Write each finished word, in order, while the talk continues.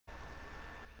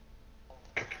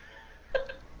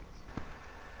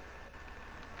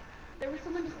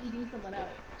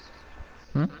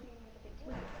Hmm?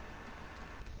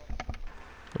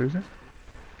 What is it?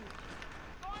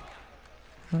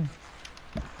 Hmm.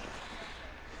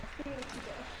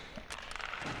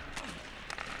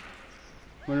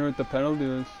 Wonder what the penalty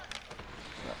was.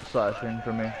 Slashing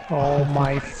for me. Oh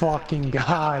my fucking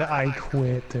god, I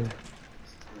quit. Instead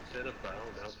of foul,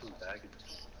 now come back and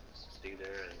stay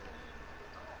there and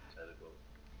try to go.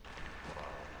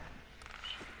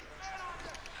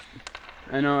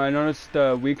 I know, I noticed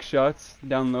weak shots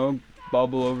down low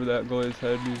bobble over that goalie's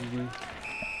head usually.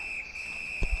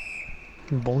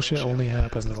 Bullshit only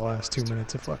happens in the last 2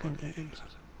 minutes of fucking games.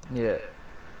 Yeah.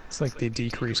 It's like they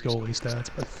decrease goalie stats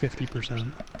by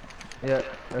 50%. Yeah,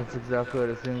 that's exactly what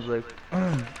it seems like.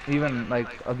 Even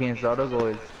like against other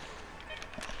goalies.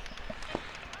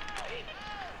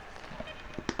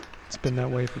 It's been that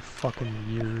way for fucking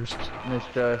years. Nice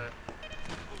try.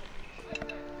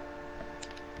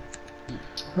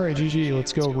 Alright, GG,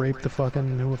 let's go rape the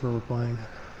fucking whoever we're playing.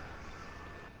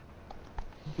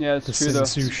 Yeah, it's The true though.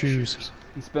 Sinsu shoes.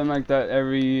 It's been like that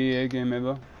every EA game,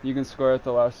 maybe. You can score at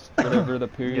the last whatever the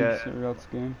periods or else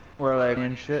game. We're like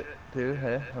in shit too,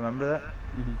 hey? Remember that?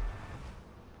 Mm-hmm.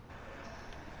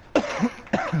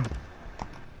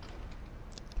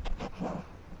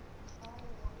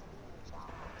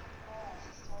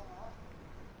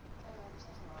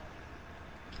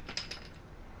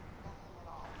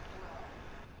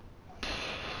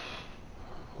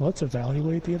 Let's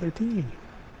evaluate the other team.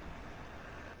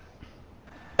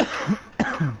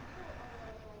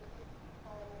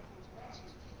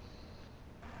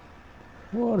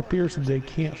 Well, it appears that they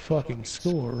can't fucking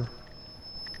score,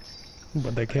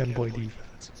 but they can play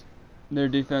defense. Their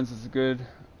defense is good.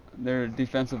 Their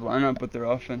defensive lineup, but their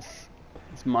offense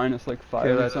is minus like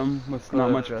 5 or something with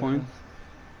not much points.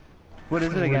 What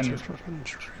is it again?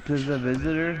 Does the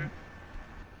visitor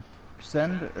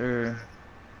send or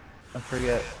I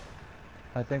forget?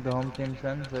 I think the home team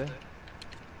sends, eh?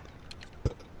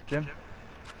 Jim?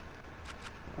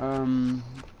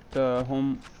 The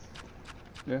home,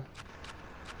 yeah.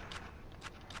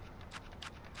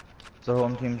 So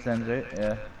home team sends, right?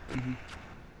 Yeah.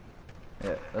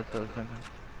 Yeah, that's what I was thinking.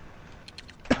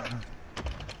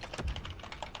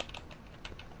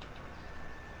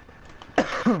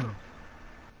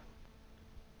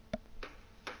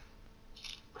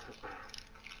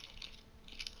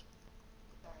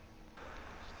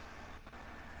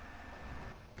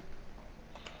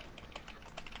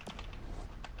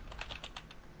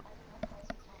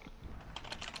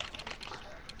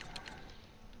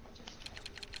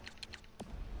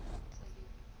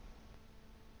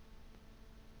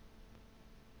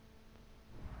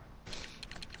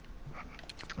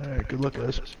 Alright, good luck,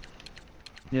 guys.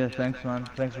 Yeah, thanks, man.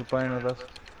 Thanks for playing with us.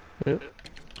 Yep.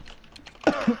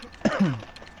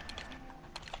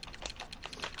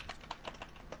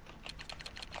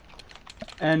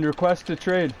 And request to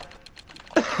trade.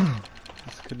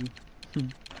 Just kidding.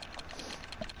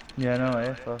 Yeah, no,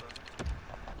 eh? Fuck.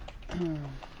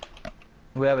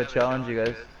 We have a challenge, you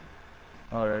guys.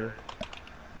 Already.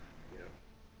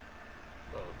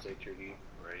 Well, take your lead,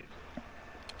 right?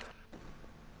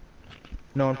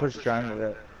 No one pushed triangle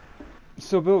yet.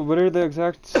 So Bill, what are the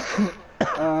exact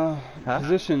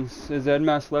positions? Is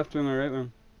Edmas left wing or right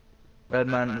wing?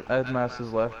 Edmas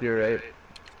is left, you're right.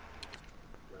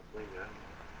 Left wing, yeah.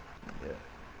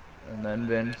 Yeah. And then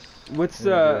Vince. What's is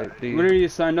right D. what are you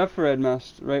signed up for,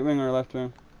 Edmas? Right wing or left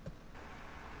wing?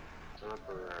 Sign up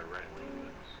for right wing,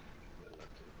 then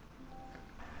left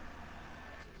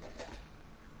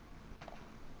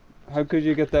wing. How could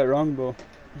you get that wrong, Bill?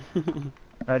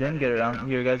 I didn't get it wrong.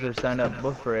 You guys are signed up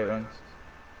both for 8 wings.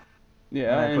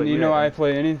 Yeah, And I put and you you know right I wing.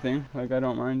 play anything. Like I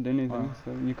don't mind anything.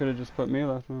 So you could have just put me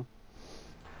left wing.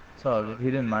 So he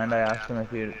didn't mind. I asked him if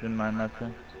he didn't mind that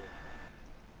too.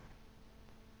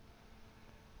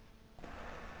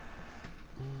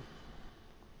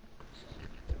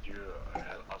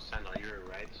 I'll send on your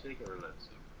right stick or left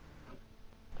stick?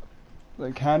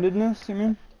 Like handedness, you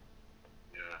mean?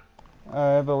 Yeah.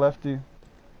 I have a lefty.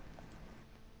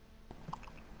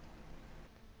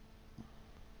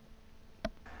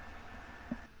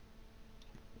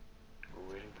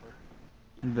 We're waiting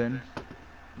for. Vince.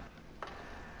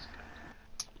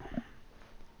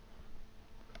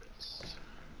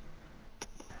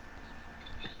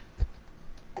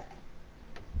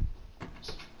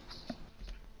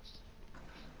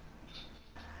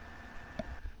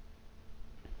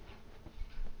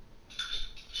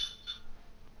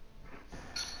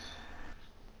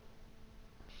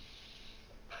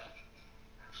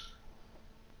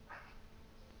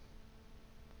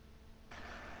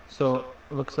 So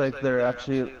Looks like they're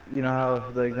actually, you know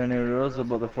how like the new rules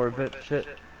about the forfeit shit?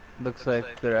 Looks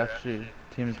like they're actually,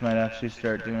 teams might actually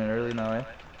start doing it early now, eh?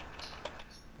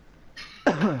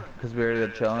 Because we already got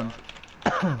a challenge.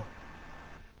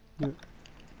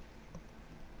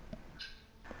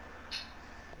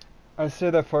 I say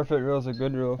that forfeit rule is a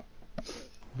good rule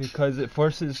because it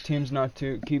forces teams not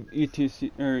to keep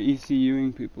ETC or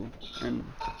ECUing people and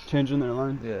changing their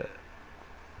line. Yeah.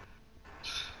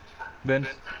 Vince?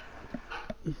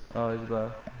 Oh, he's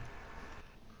back.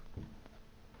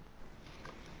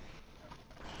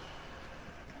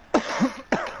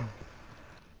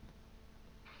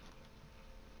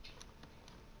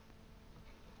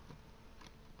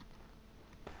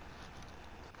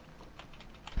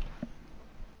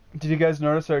 Did you guys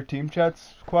notice our team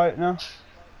chat's quiet now?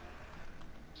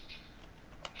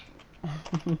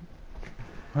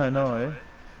 I know, eh?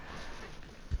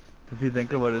 If you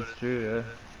think about it, it's true,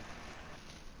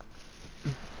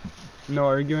 yeah. No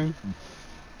arguing.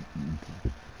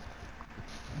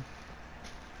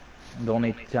 The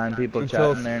only time people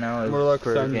Until chatting there now is Murloc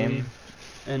for a Sandy game.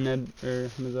 and Ned or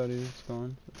Mazzotti is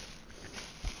gone.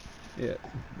 Yeah.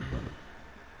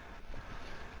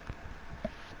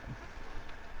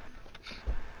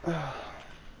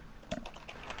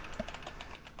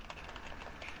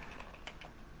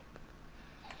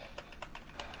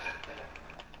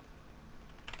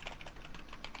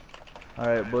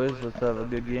 Alright, boys, let's have a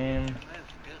good game. Let's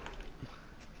go.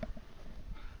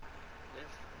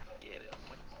 Let's get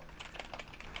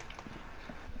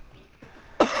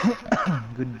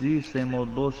it. Good D, same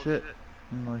old bullshit.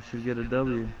 I should get a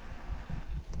W.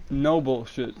 No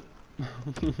bullshit.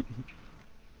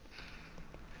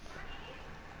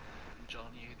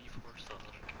 Johnny 84 star.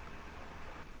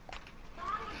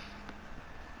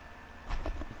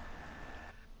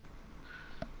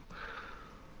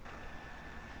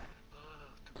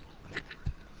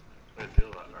 Wait, Bill,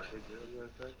 are they good, you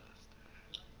think?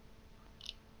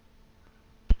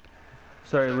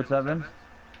 Sorry, what's that, Vince?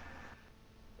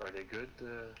 Are they good,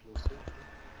 Lucy?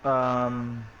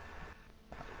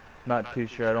 Not too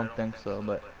sure, I don't think so,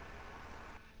 but...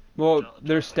 Well,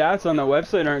 their stats on the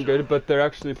website aren't good, but they're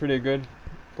actually pretty good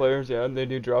players. Yeah, they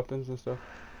do drop-ins and stuff.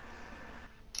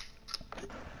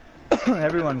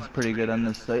 Everyone's pretty good on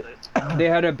this site. They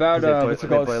had about what's it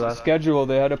they called, play last. schedule.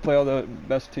 They had to play all the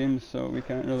best teams, so we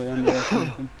can't really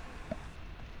underestimate them.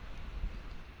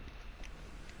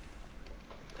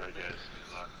 Alright guys,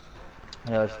 good luck.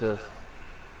 Yeah, let's do this.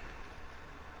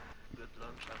 Good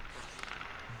luck,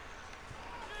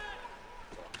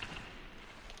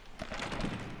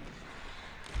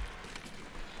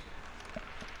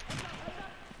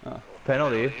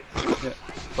 Penalty? Yeah.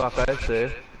 Fuck, I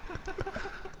say.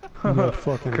 You got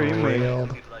fucking Creamy.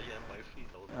 railed. It's like on my feet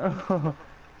all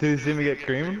Did you see me get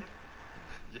creamed?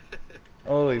 Yeah.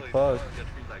 Holy Like, fuck. you got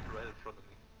me like right in front of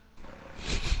me.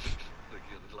 Like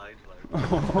the line,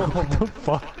 like.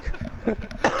 Fuck.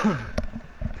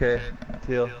 Okay,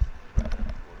 teal.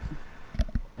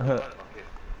 Okay.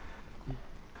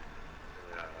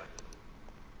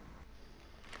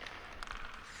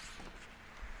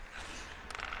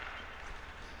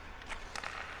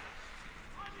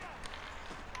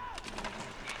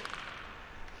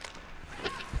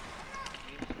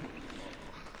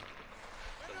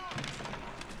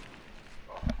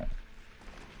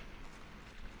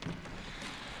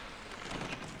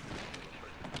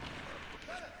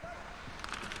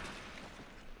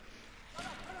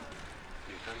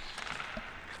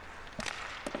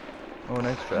 Oh,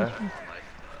 nice try. That's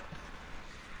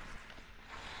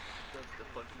the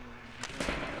fucking.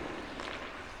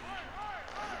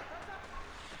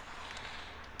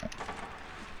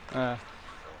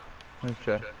 Nice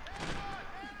try.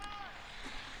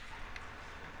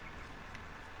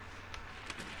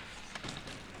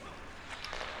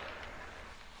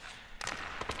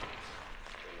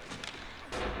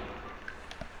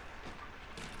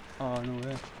 Oh no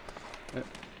way.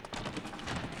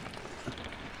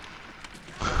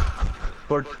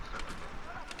 Board.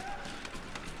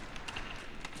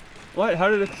 What? How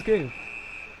did it escape?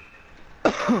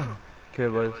 Okay,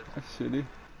 boys. That's shitty.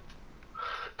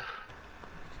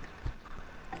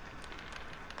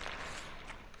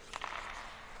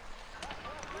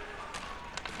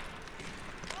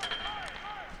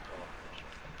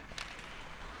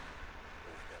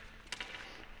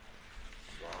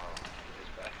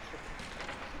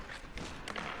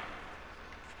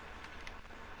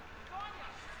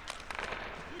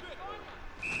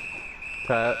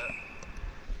 Pat.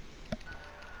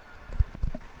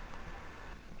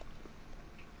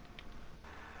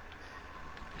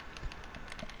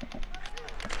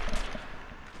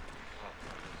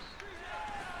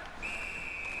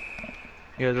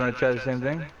 You guys want to try the same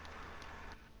thing?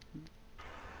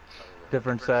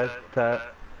 Different size, tat.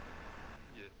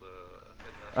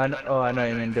 I know, oh, I know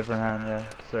you mean different hand, yeah.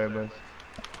 Sorry, boys.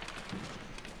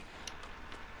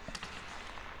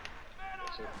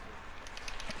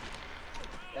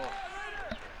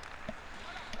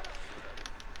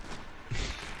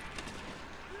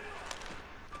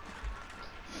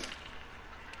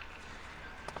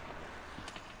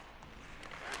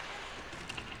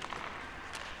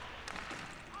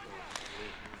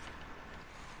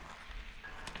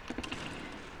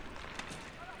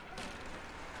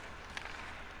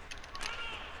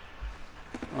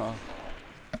 Oh.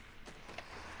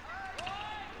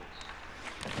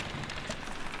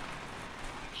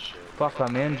 Fuck,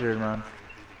 I'm injured, man.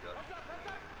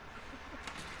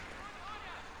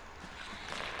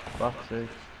 Fuck's sake.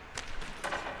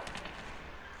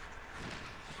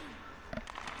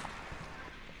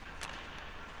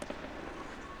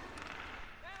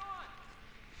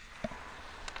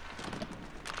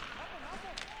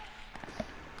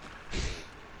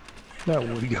 That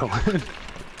would go in.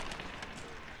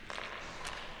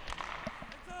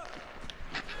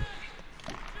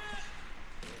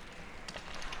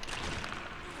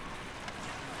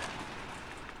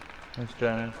 Thanks,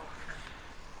 Johnny.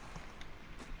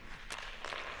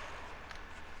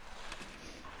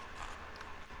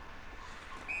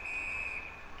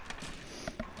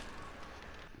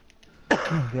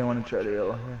 They want to try the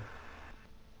yellow here.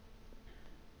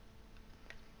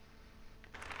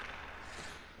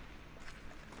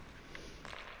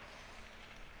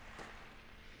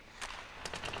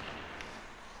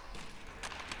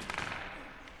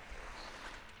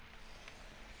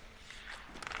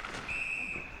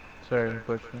 Sorry,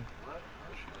 push me.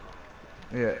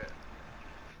 Yeah.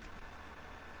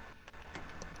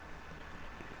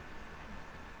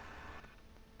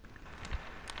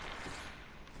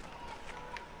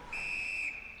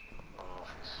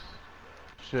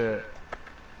 Shit.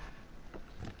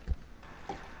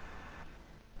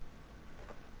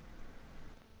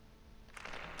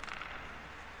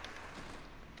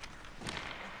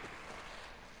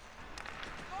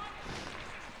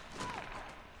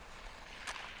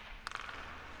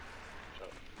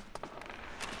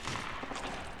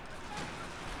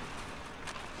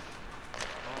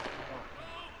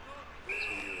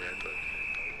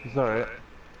 It's alright.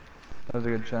 That was a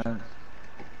good chance.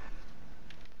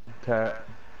 Tat.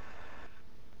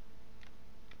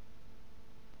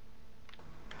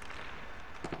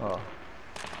 Oh.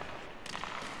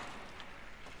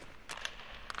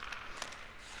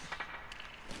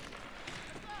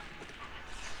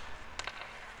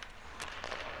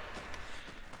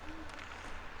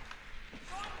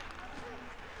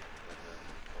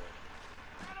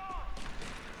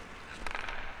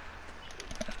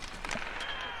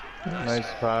 Nice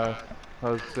pass.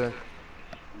 That was sick.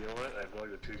 You know what? I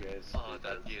blocked the two guys. Oh,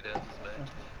 that you did, man.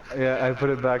 Yeah, I put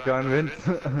it back on, Vince.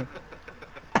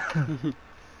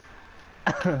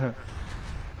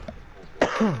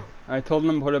 I told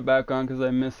him to put it back on because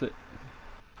I miss it.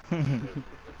 Those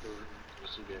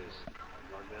two guys. I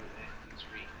blocked them and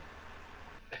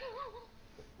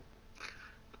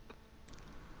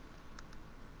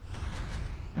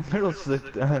three. Little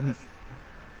sick dance.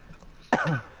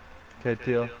 Okay,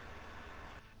 Teal.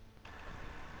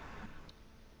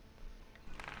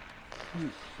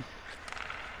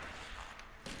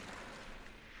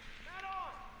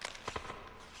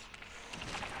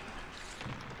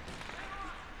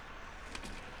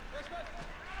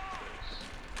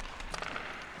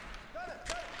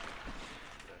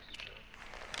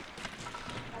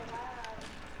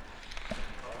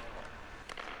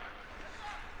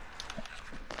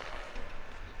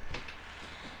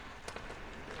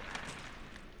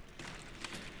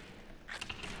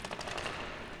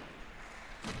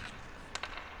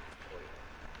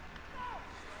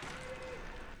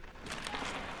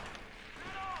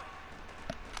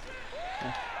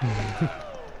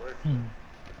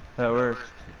 That works.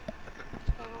 I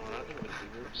don't know what happened with the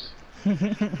groups.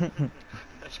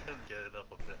 I shouldn't get it up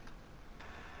a bit.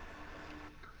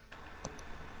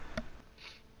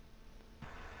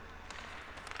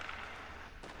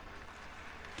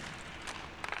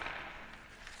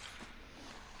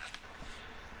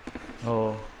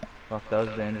 Oh, fuck, that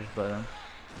was dangerous by them.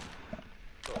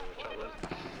 Oh, which I was.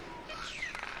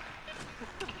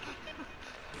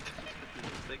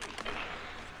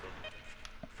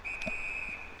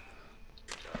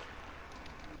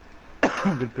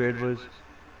 Good period, boys.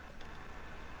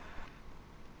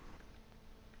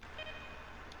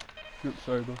 Nope,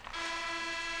 sorry, bro.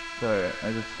 Sorry,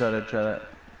 I just thought I'd try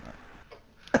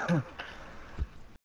that.